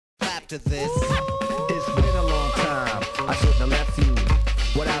after this. It's been a long time, I shouldn't have left you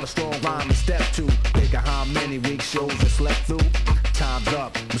without a strong rhyme to step to. Think of how many weeks shows I slept through. Time's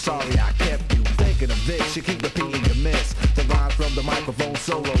up, I'm sorry I kept you thinking of this. You keep repeating your miss the rhymes from the microphone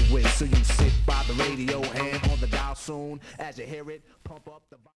solo with. So you sit by the radio, hand on the dial soon. As you hear it, pump up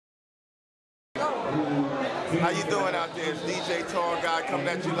the How you doing out there? It's DJ Tall Guy coming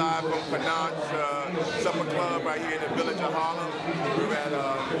at you live from Penance Supper Club right here in the village of Harlem. We're at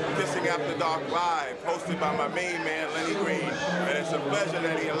Kissing After Dark Live, hosted by my main man, Lenny Green. And it's a pleasure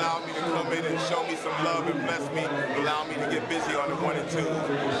that he allowed me to come in and show me some love and bless me, allow me to get busy on the 1 and 2.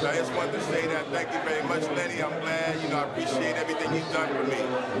 So I just wanted to say that thank you very much, Lenny. I'm glad, I appreciate everything you've done for me.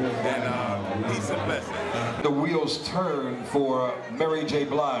 And peace and blessings. The wheels turn for Mary J.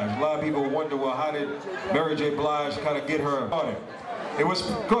 Blige. A lot of people wonder, well, how did Mary J. Blige kind of get her on it? It was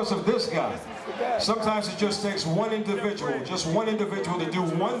because of this guy. Sometimes it just takes one individual to do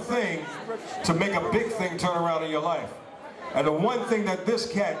one thing to make a big thing turn around in your life. And the one thing that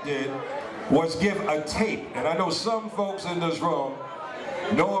this cat did was give a tape. And I know some folks in this room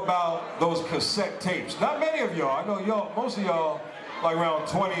know about those cassette tapes. Not many of y'all. I know y'all, most of y'all, like around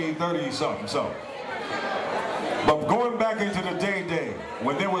 20, 30 something. So. But going back into the day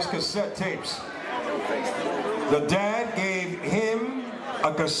when there was cassette tapes, the dad gave him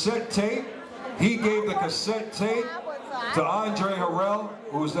a cassette tape. He gave the cassette tape to Andre Harrell,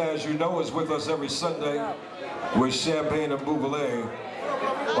 who, as you know, is with us every Sunday with Champagne and Bouvelet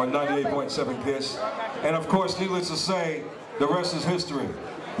on 98.7 KISS. And of course, needless to say, the rest is history.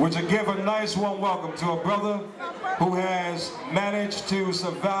 Would you give a nice warm welcome to a brother who has managed to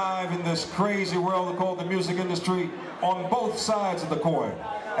survive in this crazy world called the music industry on both sides of the coin,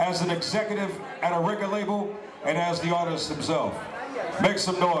 as an executive at a record label and as the artist himself. Make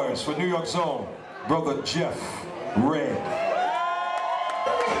some noise for New York's own brother Jeff Red.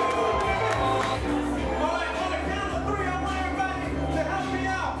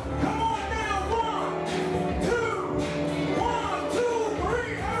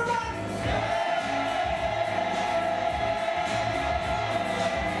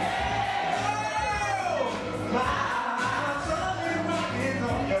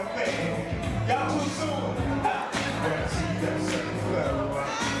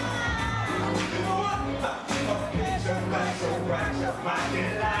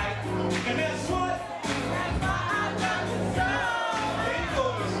 And that's what? That's why I love you so. Ain't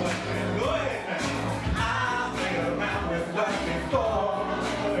gonna something. Go ahead now. I played around with love before.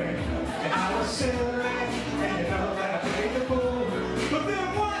 And I was silly. And you know that I played the fool. But then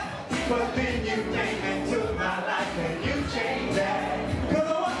what? But then you came into my life and you changed that. Cause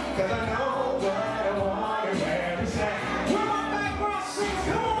what? Cause I know what I want and where it's at. Where my background sings,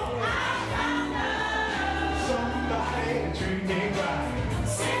 come on. Somebody treat me right.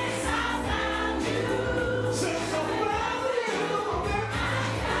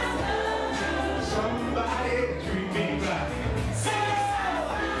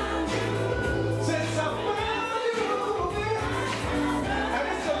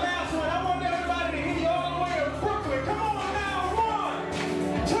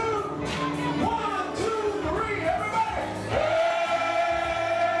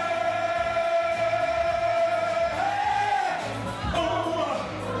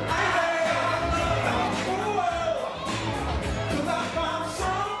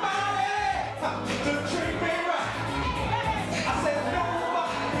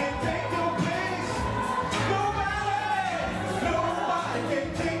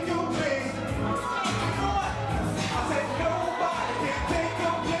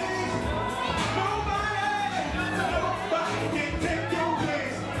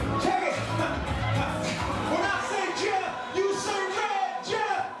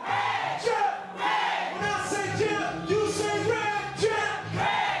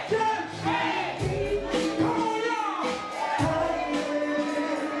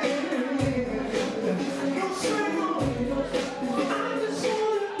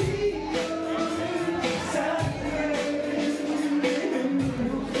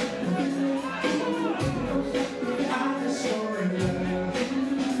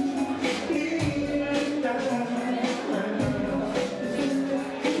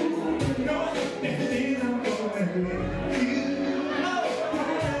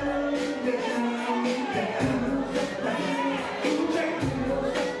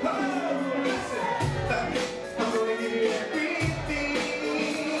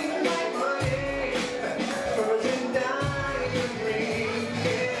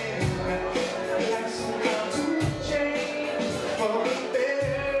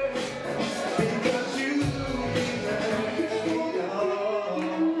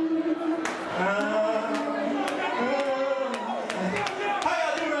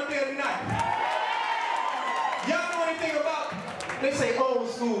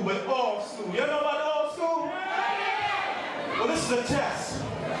 test.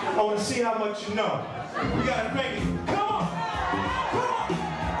 I want to see how much you know. We gotta crank it. Come on! Come on!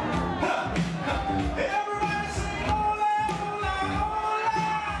 Huh. Everybody sing hola, hola, hola!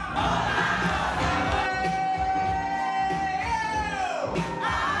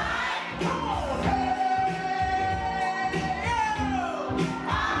 Come on!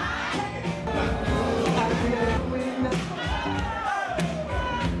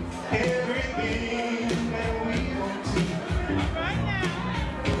 Everything that we want to right now.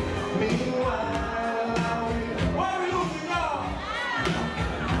 Meanwhile, why are we losing, y'all?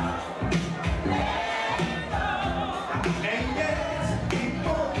 And yes,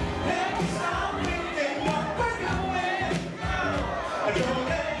 people never stop thinking what we're doing. Don't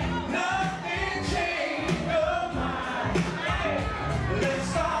let nothing change your mind. Let's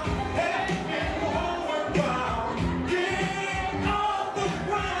stop having forward ground. Get off the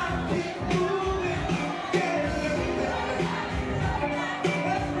ground, keep moving, get moving.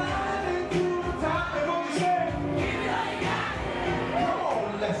 Let's ride into the top. And what you say? Come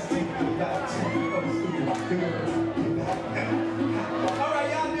on, let's take it back to all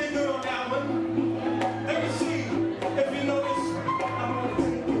right, y'all did good on that one. Let me see if you know this. I'm gonna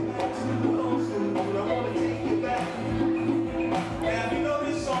take it back to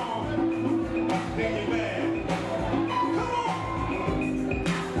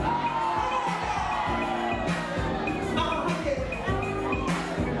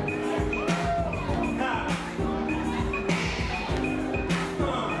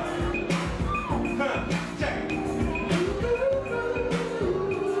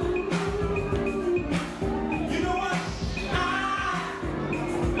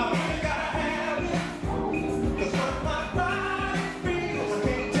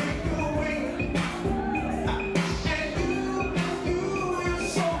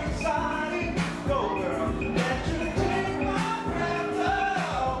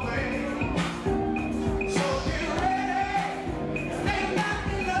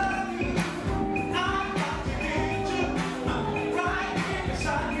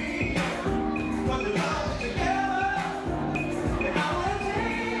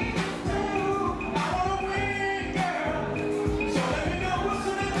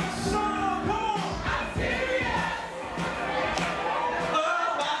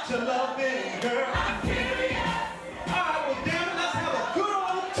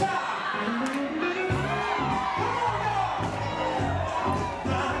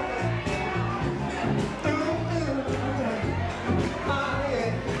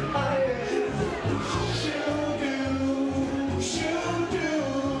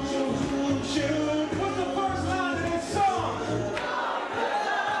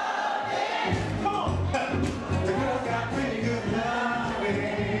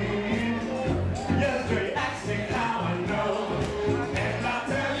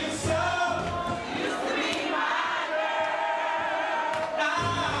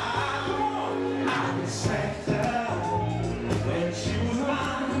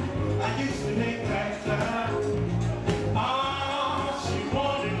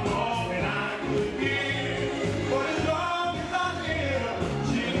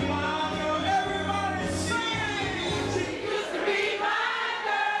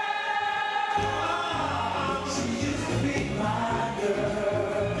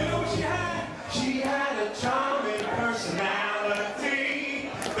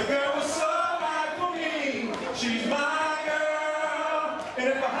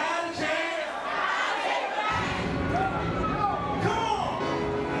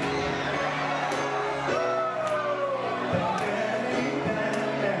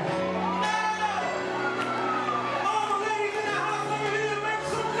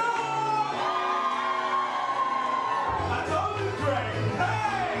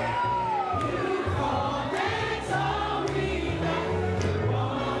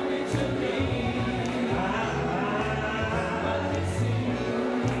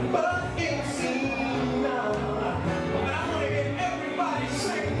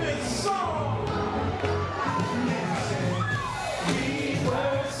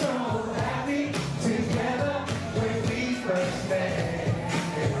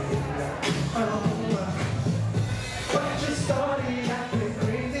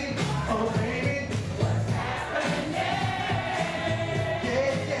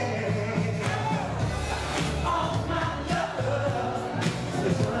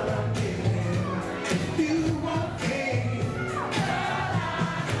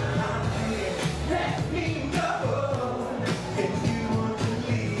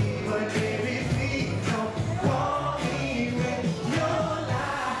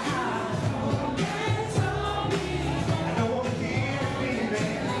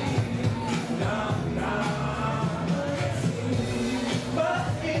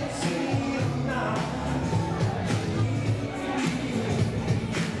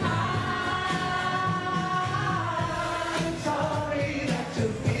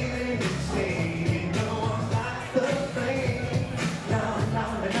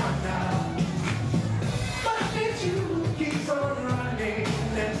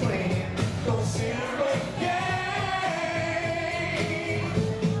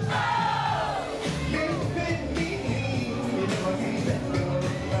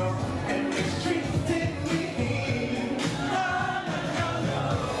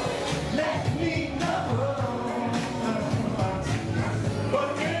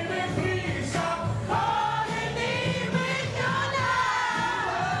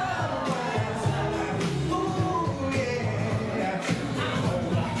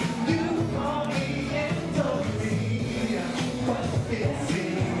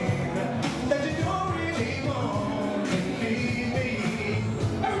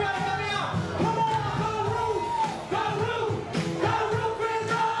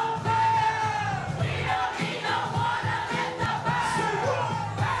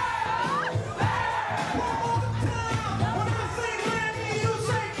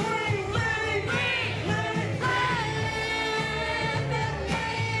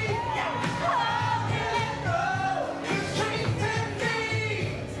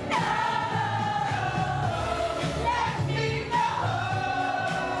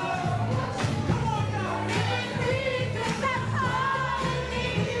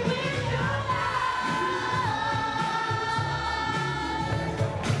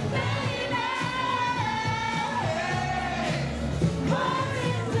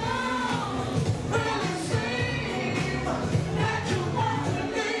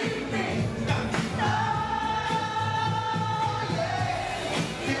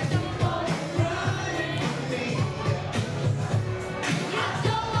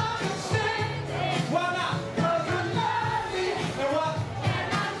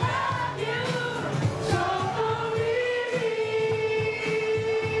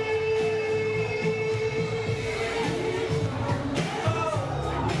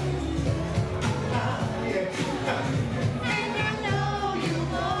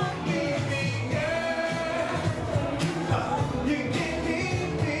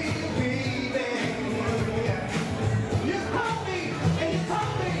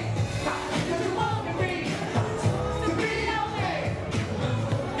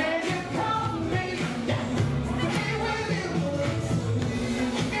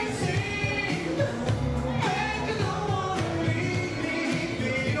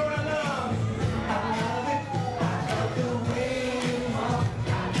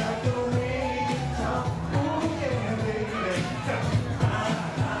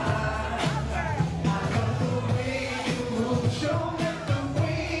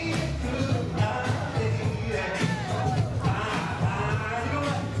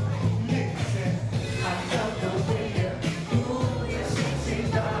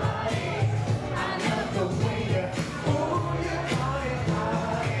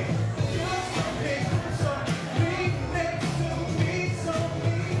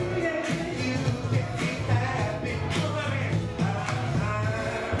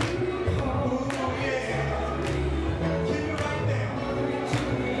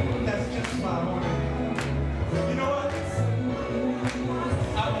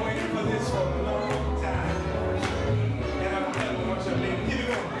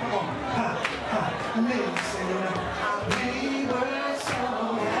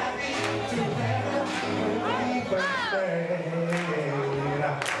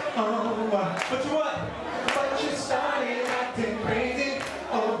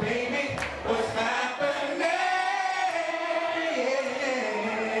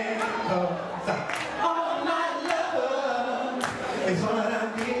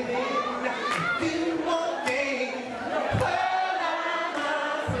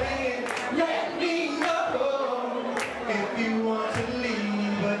saying, let me know if you want to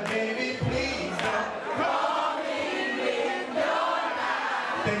leave, but baby, please don't call me midnight.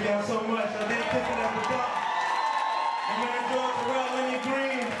 Thank y'all so much. I've been picking up the dog. I'm going to George Terrell, Lenny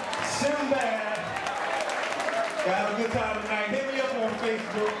Green, Sinbad. Y'all have a good time tonight. Hit me up on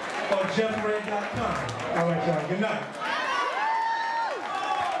Facebook or jeffred.com. All right, y'all. Good night.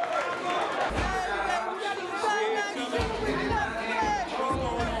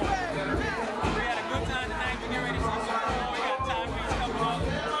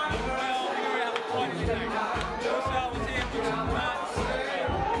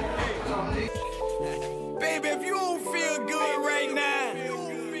 Baby, if you don't feel good right now,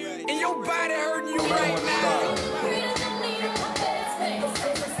 and your body hurting you right now.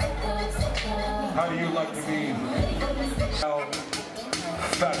 How do you like to be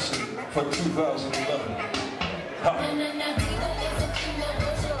fashion for 2011?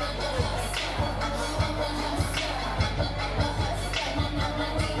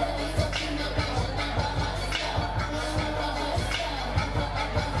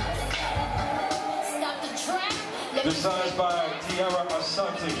 Designed by Tiara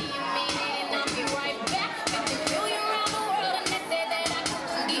Asante.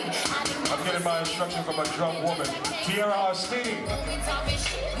 I'm getting my instruction from a drunk woman, Tiara Asante.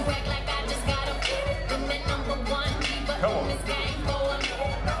 Come on.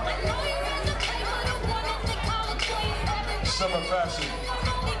 Summer fashion,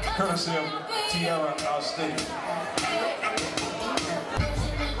 courtesy of Tiara Asante.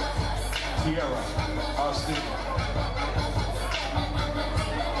 Tiara Asante.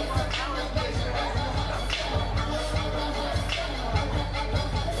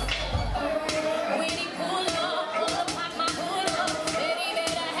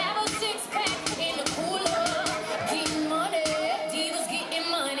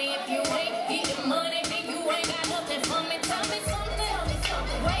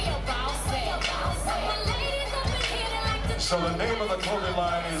 So the name of the clothing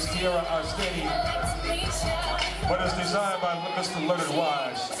line is Tiara Asante, but it's designed by Mr. Leonard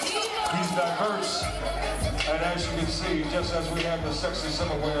Wise. He's diverse, and as you can see, just as we have the sexy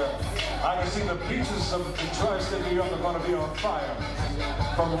summer wear, I can see the beaches of the tri-state New York are going to be on fire.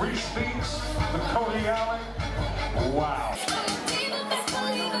 From Reese Beach to Coney Island, wow.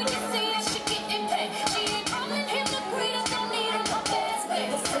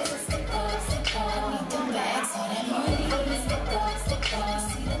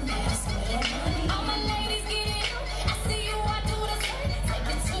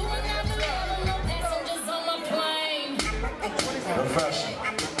 The fashion,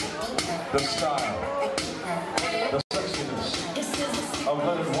 the style, the sexiness of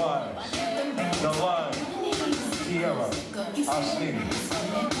Leonard Wise, the line, Tiara Asante.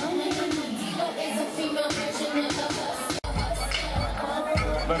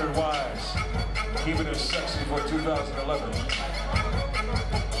 Leonard Wise, keeping it sexy for 2011.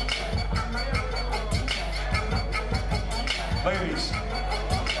 Ladies,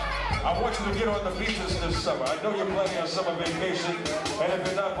 I want you to get on the beaches this summer. I know you're planning a summer vacation, and if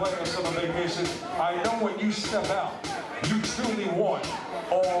you're not planning a summer vacation, I know when you step out, you truly want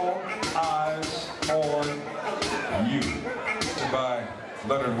all eyes on you. By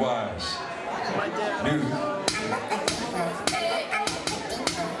Leonard Wise. New.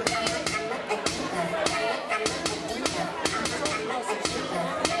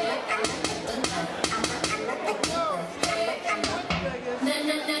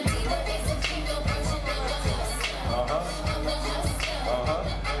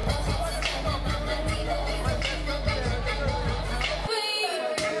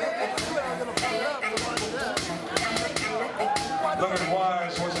 Leonard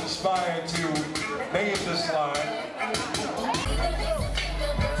Wise was inspired to name this line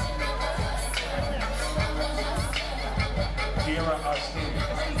Tiara Asante.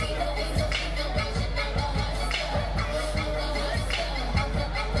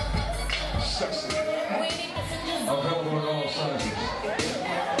 Sexy. Available in all sizes.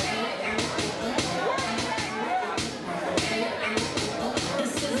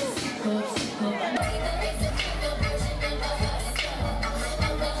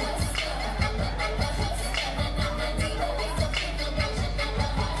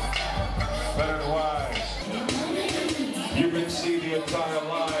 You can see the entire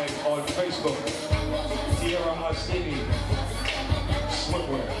line on Facebook. Tiara Asante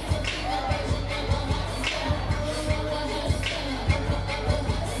Swimwear.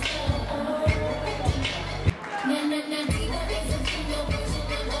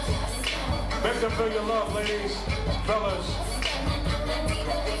 Make them feel your love, ladies, fellas.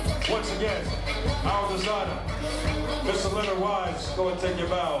 once again, our designer, Mr. Leonard Wise, go and take your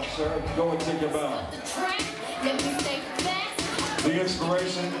bow, sir. Go and take your bow. The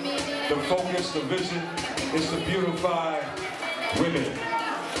inspiration, the focus, the vision is to beautify women.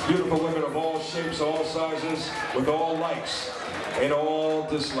 Beautiful women of all shapes, all sizes, with all likes and all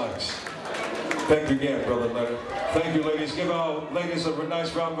dislikes. Thank you again, Brother Leonard. Thank you, ladies. Give our ladies a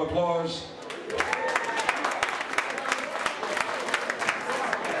nice round of applause.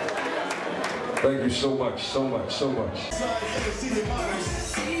 Thank you so much, so much, so much.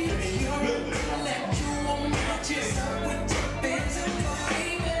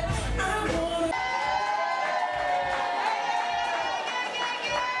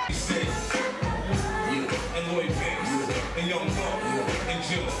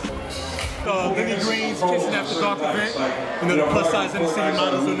 Lenny Green's Kissing After Dark event. You know, the plus size in the city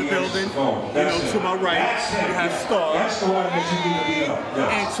models in the building. You know, to my right, you have Star. And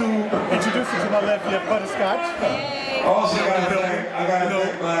to introduce you to my left, you have Butterscotch. Also in the building. You know,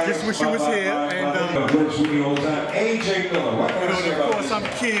 just wish you was here. And AJ Miller. you know, and of course, I'm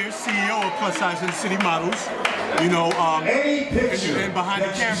Kier, CEO of Plus Size in the City Models. You know, and behind the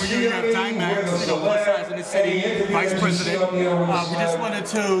camera, you have Dymax, you know, Plus Size in the City, Vice President. We just wanted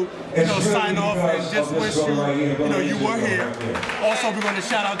to, you know, sign off and just wish you, you know, you were here. Also, we want to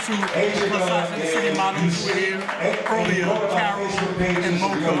shout out to Plus Size in the City Models who were here earlier, Carol and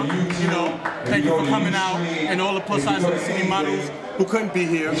Mocha. You know, thank you for coming out, and all the Plus Size in the City Models who couldn't be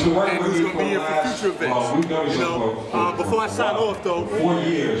here and who's going to be here for future events. You know, before I sign off though, before I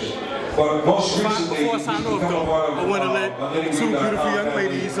sign off though, I want to let two beautiful young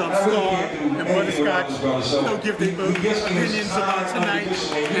ladies, Star and Butterscotch, you know, give their opinions about tonight,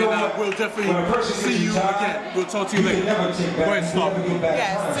 and we'll definitely see you again. We'll talk to you later. Go ahead, Star.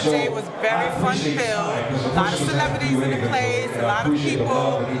 Yes, today was very fun-filled. A lot of celebrities in the place, a lot of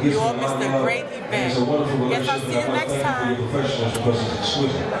people. You all missed a great event. Yes, I'll see you next time. So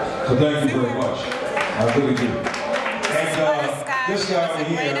thank you very much. I really do. This was a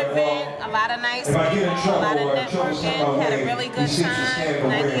great event, a lot of nice people, a lot of networking, had a really good time.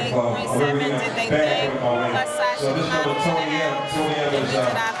 98.7 did they thing, plus size city models in the house, and we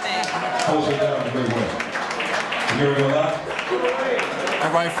did our thing.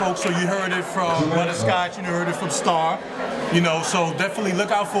 All right, folks, so you heard it from Butterscotch, you heard it from Star. You know, so definitely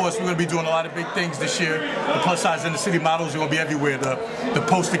look out for us. We're going to be doing a lot of big things this year. The Plus Size in the City models are going to be everywhere. The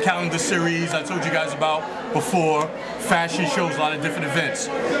poster calendar series I told you guys about before, fashion shows, a lot of different events.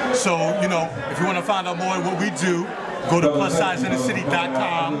 So, you know, if you want to find out more of what we do, go to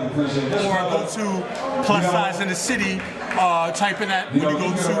plussizeinthecity.com or go to Plus Size in the City. Type in that when you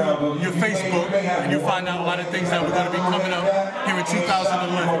go to your Facebook, and you'll find out a lot of things that we're going to be coming up here in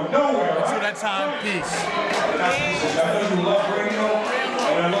 2011. Until that time, peace. I know you love radio,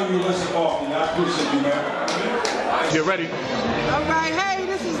 and I know you listen often. I appreciate you, man. Get ready. All right, hey,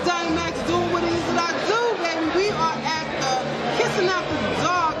 this is Dymax doing what it is that I do, baby. We are at the Kissing After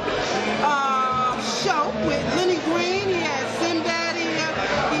Dark show with Lenny Green. He had Sinbad here.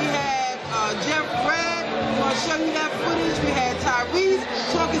 He had Jeff Red. We're going to show you that footage. We had Tyrese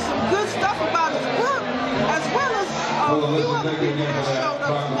talking some good stuff about his book, as well as a few other people that showed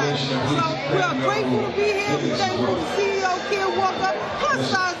up tonight. So we are grateful to be here. We're thankful to CEO Kier walk up, Plus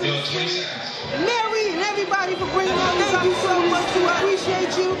Size in the City, Mary, and everybody for bringing all this. Thank you so much. We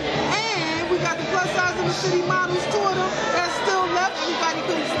appreciate you. And we got the Plus Size in the City models, two of them that's still left. Everybody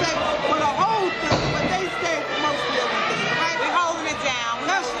couldn't stay for the whole thing, but they stayed for most of everything. Right? We're holding it down.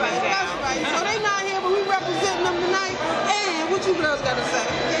 That's right. That's right. So they not here, but we representing them tonight. And what you girls got to say?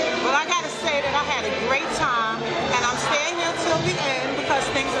 Well, I got to say that I had a great time, and I'm staying here till the end because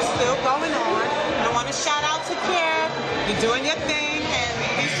things are still going on. And I want to shout out to Kier. You're doing your thing, and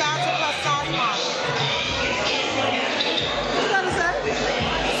peace out to Plus Size Models. What you got to say?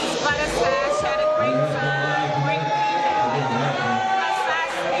 Butterscotch had a great time, great people. Plus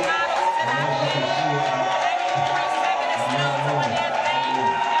Size City Models tonight. 98.7 is still doing their thing, and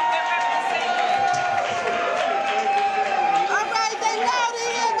we're representing. All right, they loud in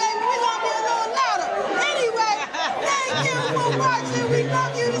here, baby. We gonna be a little louder. Anyway, thank you for watching. We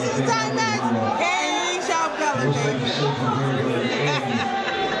love you. This is Dymax. Hey, Shout Bella, baby.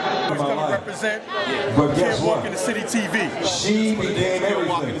 Who's going to represent But guess Kier Walk what? in the City TV. She became everything.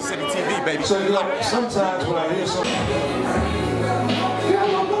 Walk in the City TV, baby. So, you know, sometimes when I hear something...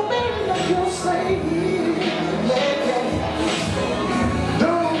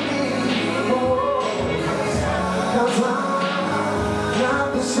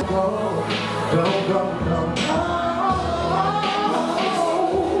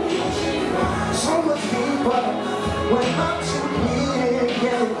 So much deeper when I'm too near,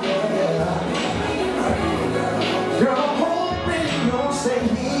 yeah.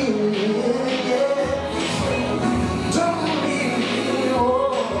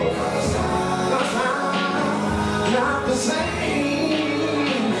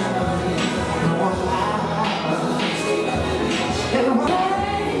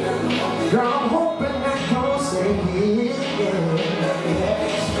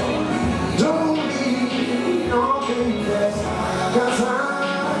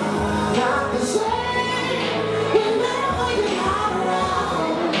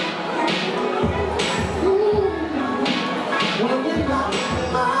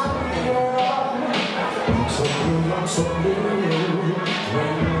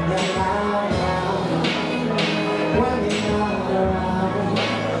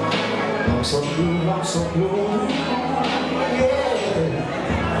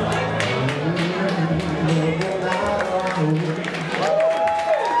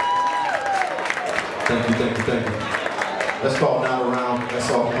 Thank you, thank you, thank you. That's called Not Around. That's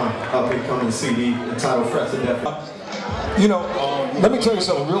off my up-and-coming CD entitled Fresh to Death. You know, let me tell you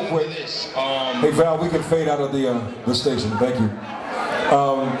something real quick. Hey Val, we can fade out of the station. Thank you.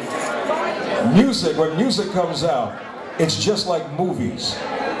 Music, when music comes out, it's just like movies.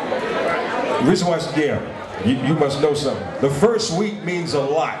 The reason why it's, you must know something. The first week means a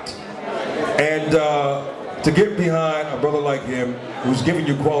lot. And to get behind a brother like him, who's giving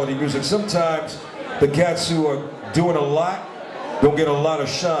you quality music, sometimes the cats who are doing a lot don't get a lot of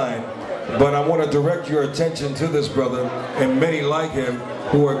shine. But I want to direct your attention to this brother and many like him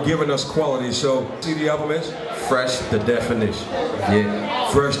who are giving us quality. So, see the album is? Fresh the Definition.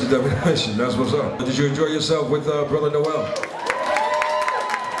 Yeah. Fresh the Definition, that's what's up. Did you enjoy yourself with Brother Noel?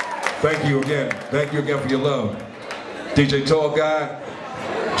 Thank you again. Thank you again for your love. DJ Tall Guy,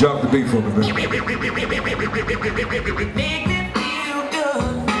 drop the beat for me, baby.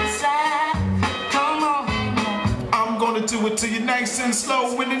 I'm gonna do it to you nice and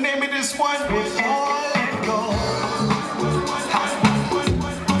slow. When the name of this one, before I let go.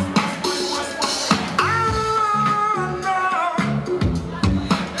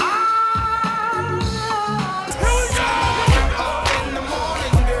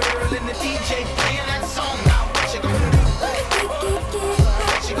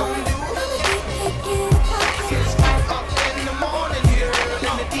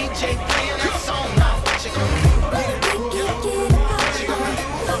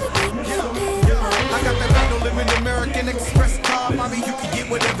 Express car, mommy, you can get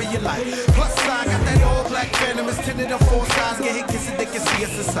whatever you like. Plus, I got that old black Phantom, it's tinted up 4 sides. Get hit, kiss it, they can see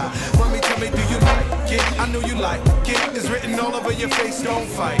us inside. Mommy, tell me, do you like it? I know you like it. It's written all over your face, don't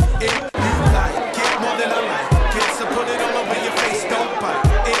fight it. You like it more than I like it, so put it all over your face, don't bite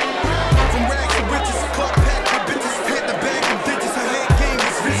it. From rags to riches, club packed with bitches, had the bag and digits. Her head game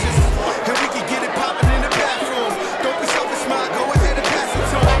is vicious, and we can get it popping in the bathroom. Don't be selfish, smile, go ahead and pass it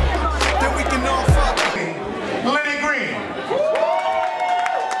to him. Then we can all fuck. Lenny Green.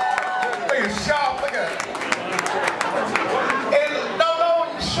 Look at sharp, look at it. And no,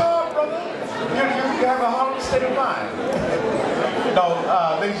 you're sharp, brother. You have a humble state of mind. No,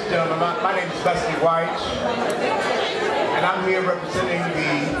 ladies and gentlemen, my name is Leslie White, and I'm here representing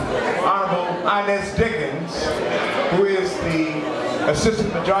the Honorable Inez Dickens, who is the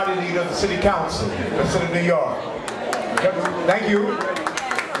Assistant Majority Leader of the City Council of the City of New York. Thank you.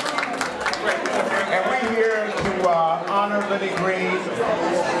 And we're here to honor Lenny Green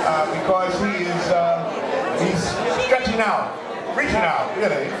because he is he's stretching out, reaching out,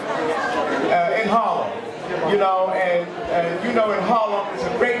 really, in Harlem. You know, and you know, in Harlem it's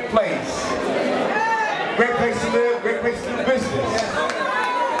a great place to live, great place to do business.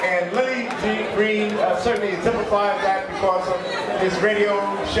 And Lenny Green certainly exemplifies that because of his radio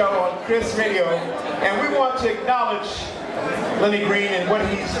show on Chris Radio. And we want to acknowledge Lenny Green and what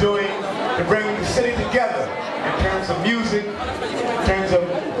he's doing to bring the city together in terms of music, in terms of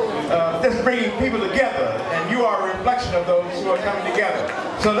just bringing people together. And you are a reflection of those who are coming together.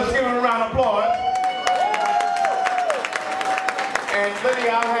 So let's give him a round of applause. And Lenny,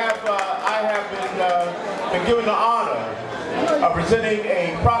 I have been given the honor of presenting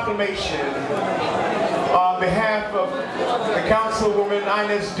a proclamation on behalf of the Councilwoman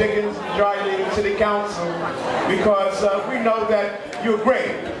Inez Dickens, Majority Leader of the City Council, because we know that you're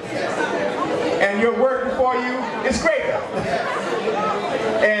great, and your work before you is greater.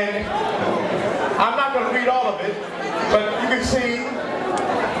 And I'm not going to read all of it, but you can see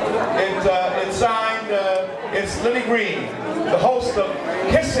it's signed. It's Lenny Green, the host of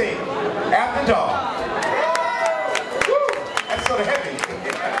Kissing After Dark. That's sort of heavy.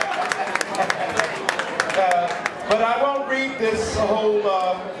 But I won't read this whole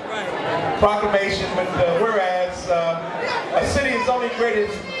proclamation, but whereas a city is only great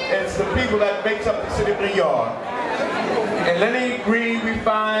as the people that makes up the city of New York. In Lenny Green, we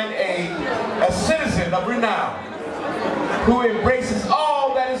find a citizen of renown who embraces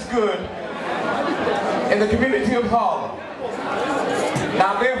all that is good in the community of Harlem.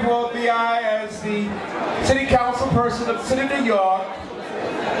 Now therefore be I, as the city council person of the city of New York,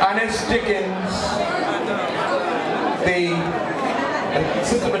 Inez Dickens, the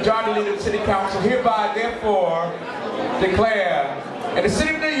Assistant Majority Leader of the City Council, hereby therefore declare in the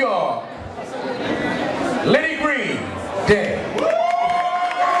city of New York, Lenny Green dead.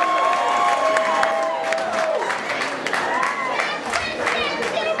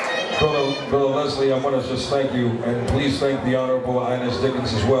 Brother Leslie, I want to just thank you, and please thank the Honorable Inez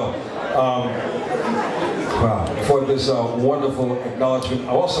Dickens as well for this wonderful acknowledgement.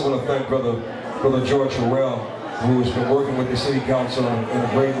 I also want to thank Brother George Harrell, who has been working with the City Council in a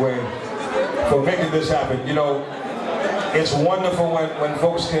great way for making this happen. You know, it's wonderful when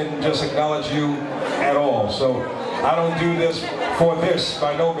folks can just acknowledge you at all. So I don't do this for this,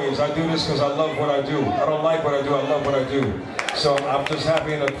 by no means. I do this because I love what I do. I don't like what I do, I love what I do. So I'm just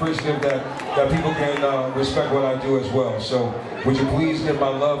happy and appreciative that people can respect what I do as well. So would you please give my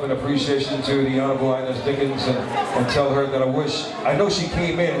love and appreciation to the Honorable Ines Dickens and tell her that I know she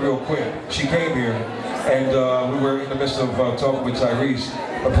came in real quick. She came here and we were in the midst of talking with Tyrese.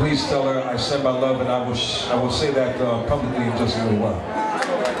 But please tell her I send my love, and I will say that publicly in just a little while.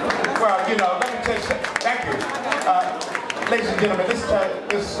 Well, you know, let me tell you something. Thank you. Ladies and gentlemen, let me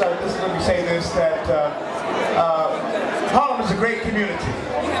say this, that Harlem is a great community.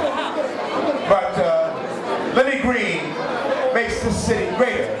 But Lenny Green makes this city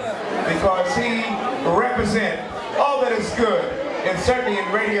greater because he represents all that is good, and certainly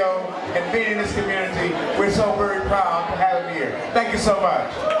in radio and being in this community. We're so very proud to have him here. Thank you so much.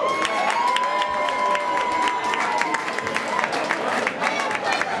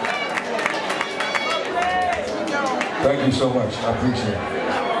 Thank you so much. I appreciate it.